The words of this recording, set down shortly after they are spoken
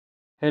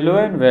Hello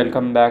and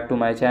welcome back to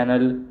my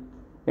channel.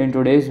 In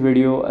today's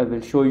video, I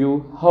will show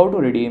you how to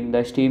redeem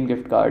the Steam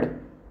gift card.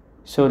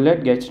 So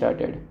let's get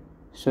started.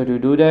 So to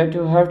do that,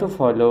 you have to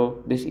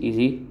follow this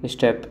easy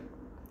step.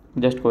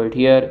 Just go it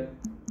here,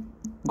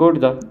 go to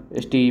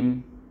the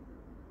Steam,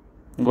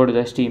 go to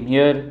the Steam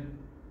here.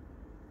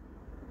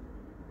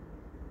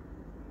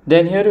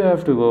 Then here you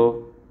have to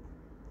go.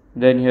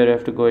 Then here you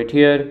have to go it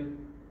here.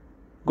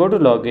 Go to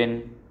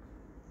login.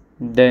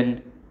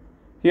 Then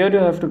here you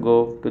have to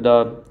go to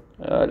the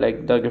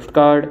gift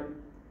card,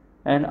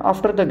 and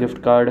after the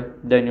gift card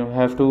then you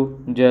have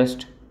to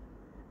just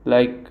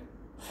like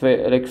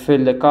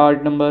fill the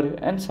card number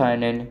and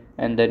sign in,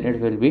 and then it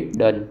will be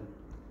done.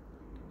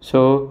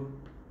 So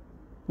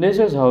this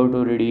is how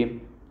to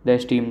redeem the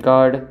Steam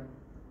card,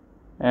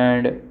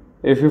 and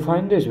if you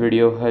find this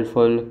video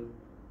helpful,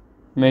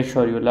 make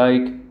sure you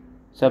like,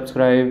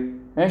 subscribe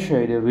and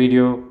share the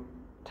video.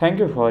 Thank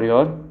you for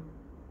your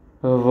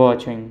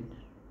watching.